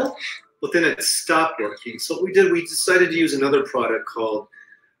while, but then it stopped working. So what we did, we decided to use another product called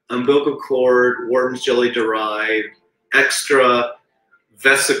umbilical cord, Wharton's jelly derived, extra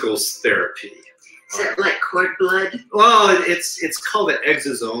vesicles therapy. Is that like cord blood? Well, it's called an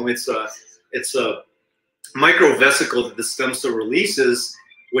exosome. It's a microvesicle that the stem cell releases,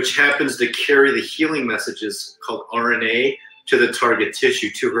 which happens to carry the healing messages called RNA to the target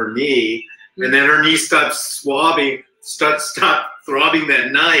tissue, to her knee, and then her knee stops throbbing that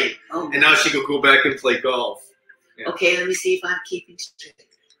night, and now she could go back and play golf. Yeah. Okay, let me see if I'm keeping straight.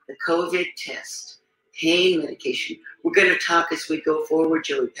 The COVID test, pain medication. We're going to talk as we go forward,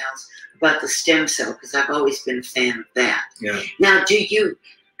 Joey Pals, about the stem cell, because I've always been a fan of that. Yeah. Now, do you,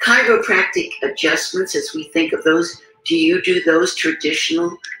 chiropractic adjustments, as we think of those, do you do those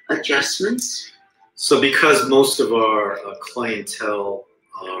traditional adjustments? So because most of our clientele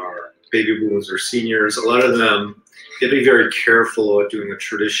are baby boomers or seniors, a lot of them, you have to be very careful about doing a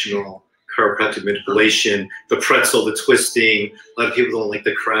traditional chiropractic manipulation, the pretzel, the twisting. A lot of people don't like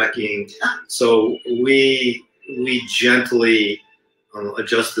the cracking. So we gently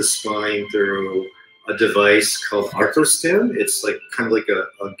adjust the spine through a device called ArthroStim. It's like kind of like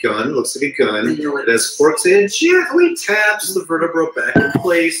a gun, looks like a gun. It has forks in it, gently taps the vertebra back in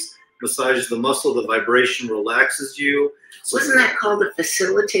place, massages the muscle, the vibration relaxes you. So wasn't that called a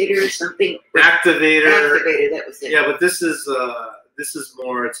facilitator or something? Activator. Activator, that was it. Yeah, but this is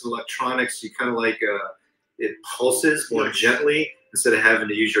more, it's electronics. You kind of like, it pulses more gently. Instead of having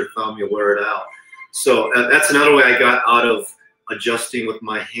to use your thumb, you wear it out. So that's another way I got out of adjusting with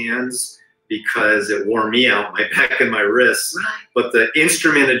my hands, because it wore me out, my back and my wrists. Right. But the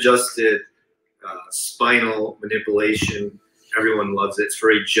instrument adjusted spinal manipulation, everyone loves it. It's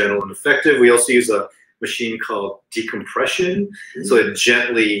very gentle and effective. We also use a machine called decompression. So it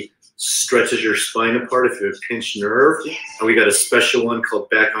gently stretches your spine apart if you have a pinched nerve. Yes. And we got a special one called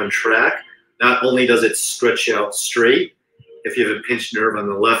Back on Track. Not only does it stretch out straight, if you have a pinched nerve on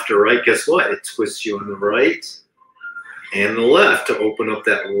the left or right, guess what? It twists you on the right and the left to open up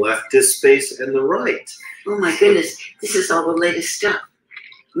that left disc space and the right. Oh my goodness, this is all the latest stuff.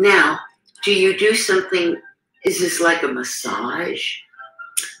 Now, do you do something, is this like a massage?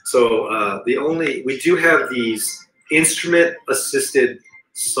 So we do have these instrument-assisted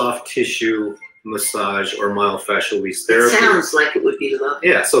soft tissue massage or myofascial release therapy. It sounds like it would be lovely.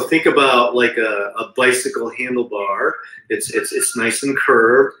 Yeah, so think about like a bicycle handlebar. It's nice and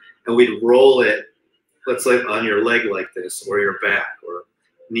curved, and we'd roll it, let's say on your leg like this, or your back, or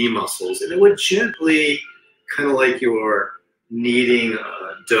knee muscles, and it would gently, kind of like you're kneading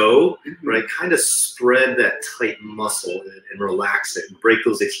dough, right? Kind of spread that tight muscle and relax it and break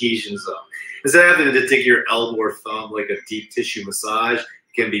those adhesions up. Instead of having to dig your elbow or thumb like a deep tissue massage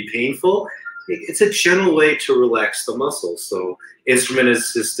can be painful, it's a gentle way to relax the muscles. So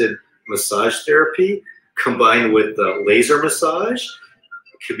instrument-assisted massage therapy combined with laser massage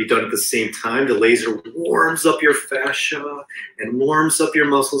could be done at the same time. The laser warms up your fascia and warms up your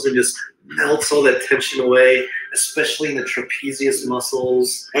muscles and just melts all that tension away, especially in the trapezius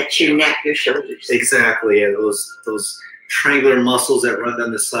muscles. At your neck, your shoulders. Exactly, and those triangular muscles that run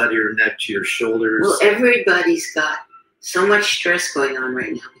down the side of your neck to your shoulders. Well, everybody's got so much stress going on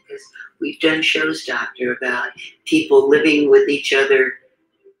right now because we've done shows, Doctor, about people living with each other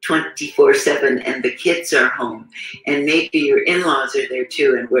 24/7 and the kids are home. And maybe your in-laws are there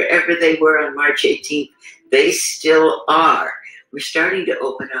too. And wherever they were on March 18th, they still are. We're starting to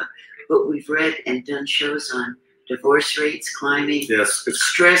open up, but we've read and done shows on divorce rates climbing. Yes.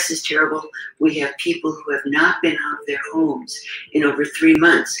 Stress is terrible. We have people who have not been out of their homes in over 3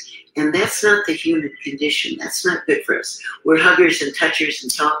 months. And that's not the human condition. That's not good for us. We're huggers and touchers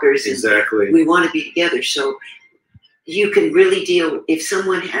and talkers. Exactly. And we want to be together. So you can really deal, if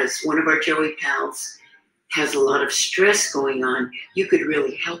someone has, one of our Joey pals has a lot of stress going on, you could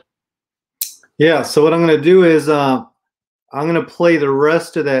really help. Yeah, so what I'm going to do is I'm going to play the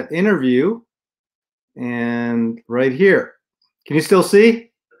rest of that interview, and right here. Can you still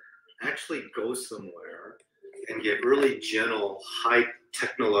see? Actually go somewhere and get really gentle, high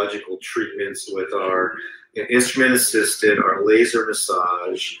technological treatments with our instrument assisted, our laser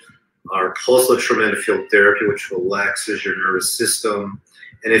massage, our pulse electromagnetic field therapy, which relaxes your nervous system,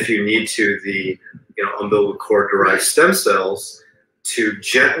 and if you need to, the umbilical cord derived stem cells to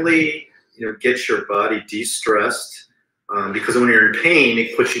gently get your body de-stressed, because when you're in pain,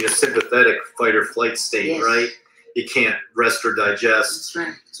 it puts you in a sympathetic fight or flight state, Yes. right? You can't rest or digest. That's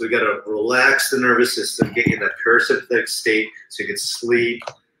right. So we got to relax the nervous system, get you in that parasympathetic state so you can sleep,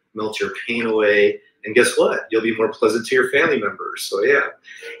 melt your pain away. And guess what? You'll be more pleasant to your family members. So yeah.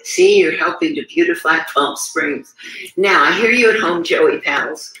 See, you're helping to beautify Palm Springs. Now, I hear you at home, Joey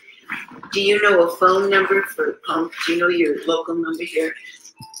Pals. Do you know a phone number for Palm? Do you know your local number here?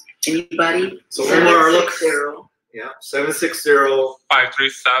 Anybody? So Omar, look. 760 Yeah, 760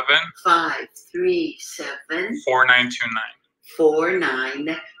 537 537 4929.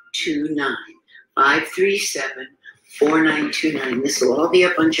 4929. 537 4929. This will all be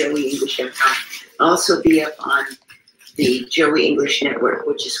up on JoeyEnglish.com. Also be up on the Joey English Network,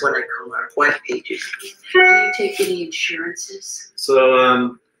 which is what I call our white pages. Do you take any insurances?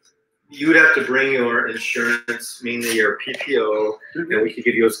 So you would have to bring your insurance, mainly your PPO, and we could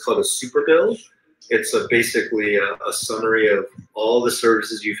give you what's called a super bill. It's basically a summary of all the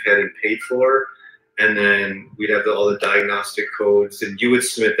services you've had and paid for, and then we'd have all the diagnostic codes, and you would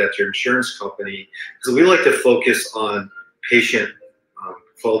submit that to your insurance company. Because we like to focus on patient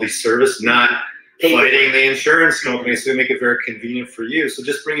quality service, not fighting the insurance company, so we make it very convenient for you. So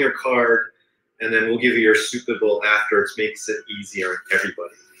just bring your card, and then we'll give you your super bill after. It makes it easier on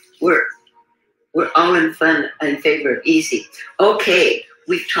everybody. We're all in favor of easy. Okay,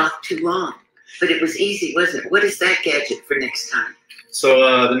 we've talked too long, but it was easy, wasn't it? What is that gadget for next time?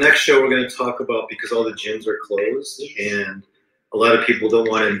 So the next show we're going to talk about, because all the gyms are closed, Yes. and a lot of people don't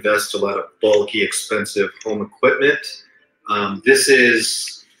want to invest a lot of bulky, expensive home equipment. This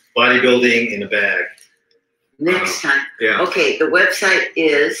is bodybuilding in a bag. Next time. Yeah. Okay, the website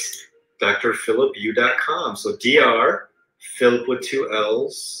is drphillipu.com. So Dr. Phillip with 2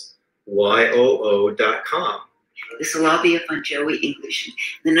 L's, YOO.com. this will all be up on Joey English.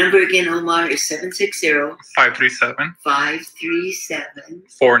 The number again, Omar, is 760 537 537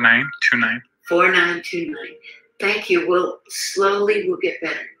 4929. 4929. Thank you. We'll get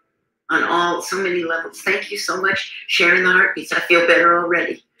better on so many levels. Thank you so much, sharing the heartbeats. I feel better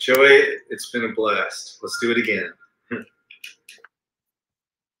already. Joey, it's been a blast. Let's do it again.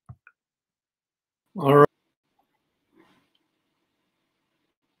 All right.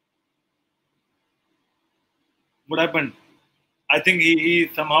 What happened? I think he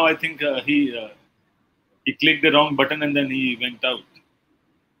somehow, I think he clicked the wrong button and then he went out.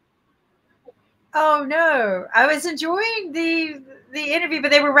 Oh no, I was enjoying the interview,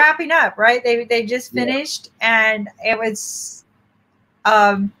 but they were wrapping up, right? They just finished, and it was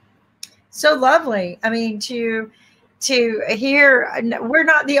so lovely. I mean, to hear, we're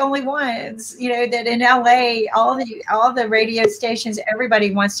not the only ones, you know, that in LA, all the radio stations,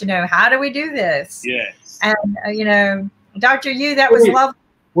 everybody wants to know, how do we do this? Yes. And you know, Dr. Yu, that was lovely.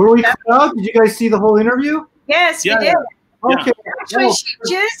 Were we cut out? Did you guys see the whole interview? Yes, Yeah. we did. Okay. Actually, she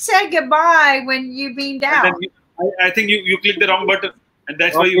just said goodbye when you beamed out. And then I think you clicked the wrong button, and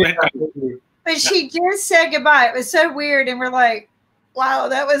that's why you went out. But she just said goodbye. It was so weird, and we're like, wow,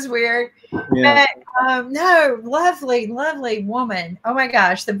 that was weird. Yeah. But no, lovely, lovely woman. Oh my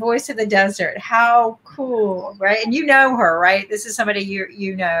gosh, the voice of the desert. How cool, right? And you know her, right? This is somebody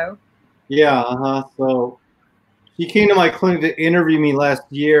you know. Yeah, So she came to my clinic to interview me last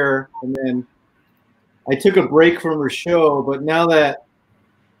year, and then I took a break from her show. But now that,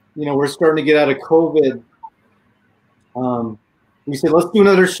 you know, we're starting to get out of COVID, we said, let's do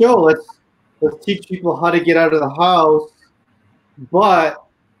another show. Let's teach people how to get out of the house, but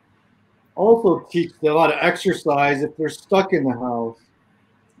also teach them how to exercise if they're stuck in the house.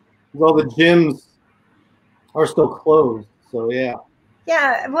 Well, the gyms are still closed, so yeah.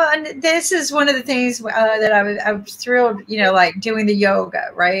 Yeah, well, and this is one of the things that I was thrilled, you know, like doing the yoga,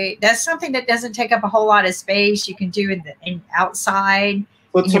 right? That's something that doesn't take up a whole lot of space. You can do in outside.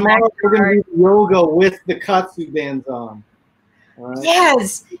 But tomorrow we're going to do yoga with the katsu bands on. Right?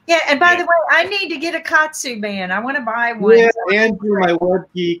 Yes. Yeah, and by the way, I need to get a katsu band. I want to buy one. Yeah, Andrew, my web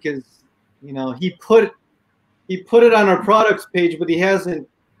geek, is, you know, he put it on our products page, but he hasn't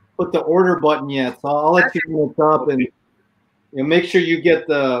put the order button yet. So I'll let you know it's up, and you know, make sure you get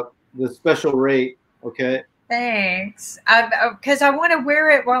the special rate, okay? Thanks. Because I want to wear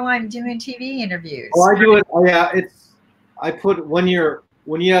it while I'm doing TV interviews. Oh, I do it. Oh, yeah, I put when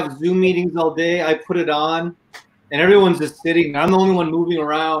you have Zoom meetings all day, I put it on, and everyone's just sitting. I'm the only one moving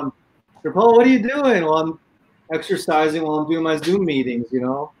around. They're, Paul, what are you doing? Well, I'm exercising while I'm doing my Zoom meetings, you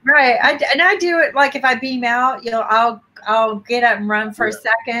know? Right. I do it like if I beam out, you know, I'll get up and run for a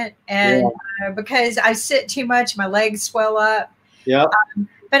second, and because I sit too much, my legs swell up. Yeah.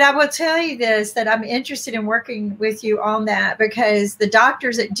 But I will tell you this, that I'm interested in working with you on that, because the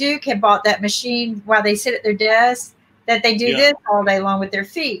doctors at Duke have bought that machine while they sit at their desk. that they do Yeah. this all day long with their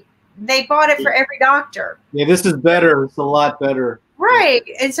feet. They bought it for every doctor. Yeah, this is better. It's a lot better. Right.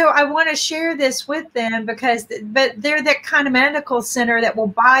 And so I want to share this with them because, but they're that kind of medical center that will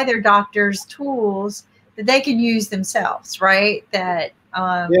buy their doctors tools that they can use themselves, right? That,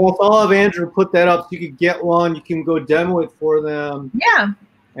 Yeah, I'll have Andrew put that up so you can get one. You can go demo it for them. yeah.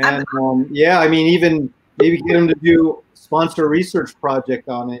 And yeah, I mean, even maybe get them to do sponsor a research project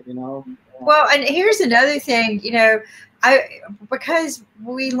on it, you know? Well, and here's another thing, you know, because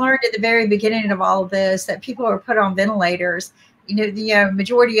we learned at the very beginning of all of this that people are put on ventilators, you know, the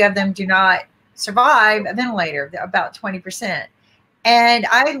majority of them do not survive a ventilator, about 20%. And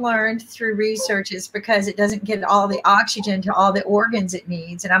I learned through research is because it doesn't get all the oxygen to all the organs it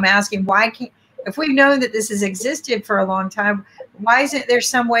needs. And I'm asking, why can't, if we've known that this has existed for a long time, why isn't there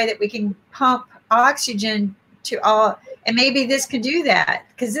some way that we can pump oxygen to all? And maybe this could do that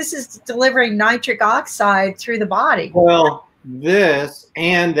because this is delivering nitric oxide through the body. Well, this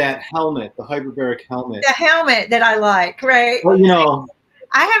and that helmet, the hyperbaric helmet. The helmet that I like, right? Well, you know,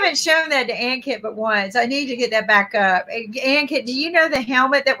 I haven't shown that to Ankit but once. I need to get that back up. Ankit, do you know the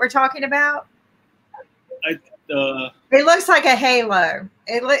helmet that we're talking about? It looks like a halo.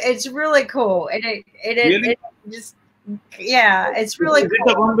 It's really cool. And Really? it just, yeah, it's really Is it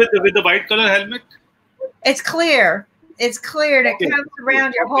cool. the one with the white color helmet? It's clear. It's clear and it comes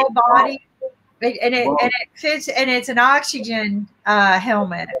around your whole body. And it fits, and it's an oxygen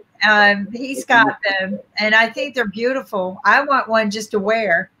helmet. He's got them, and I think they're beautiful. I want one just to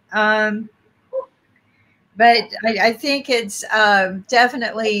wear. But I think it's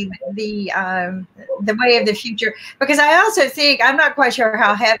definitely the way of the future. Because I also think, I'm not quite sure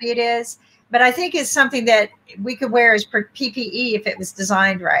how heavy it is, but I think it's something that we could wear as PPE if it was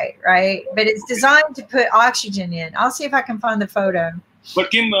designed right, right? But it's designed to put oxygen in. I'll see if I can find the photo.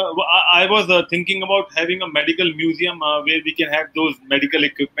 But Kim, I was thinking about having a medical museum where we can have those medical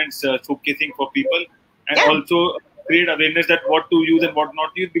equipments showcasing for people, and also create awareness that what to use and what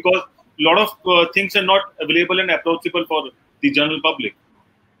not to use, because a lot of things are not available and approachable for the general public.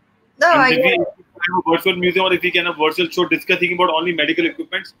 No, and if we have a virtual museum, or if we can have a virtual show discussing about only medical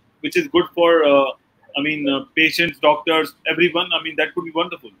equipments, which is good for patients, doctors, everyone. I mean, that could be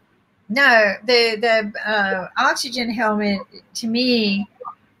wonderful. No, the oxygen helmet, to me,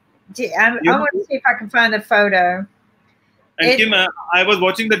 I want to see if I can find the photo. And Kim, I was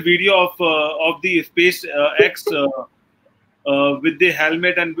watching that video of the Space X with the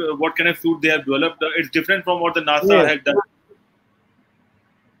helmet and what kind of suit they have developed. It's different from what the NASA had done.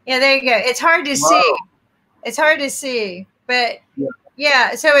 Yeah, there you go. It's hard to see. It's hard to see, but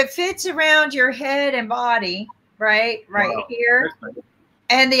yeah. So it fits around your head and body, right here.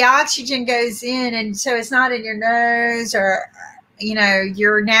 And the oxygen goes in, and so it's not in your nose, or, you know,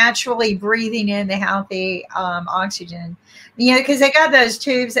 you're naturally breathing in the healthy oxygen. You know, because they got those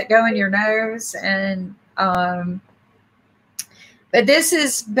tubes that go in your nose, and but this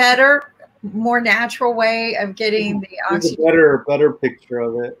is better, more natural way of getting the oxygen. A better picture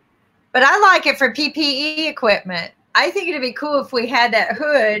of it. But I like it for PPE equipment. I think it'd be cool if we had that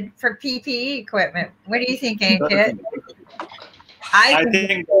hood for PPE equipment. What do you think, Ankit? I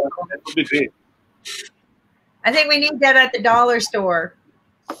think that would be great. I think we need that at the dollar store.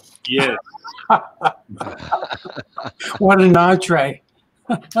 Yes. What an entree.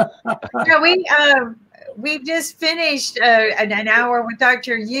 No, we just finished an hour with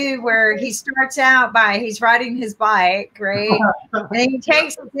Dr. Yu where he starts out by, he's riding his bike, right? And he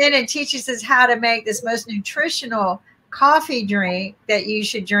takes us in and teaches us how to make this most nutritional coffee drink that you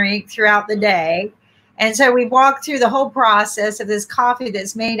should drink throughout the day. And so we walk through the whole process of this coffee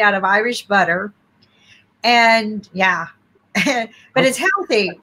that's made out of Irish butter. And yeah, but it's healthy.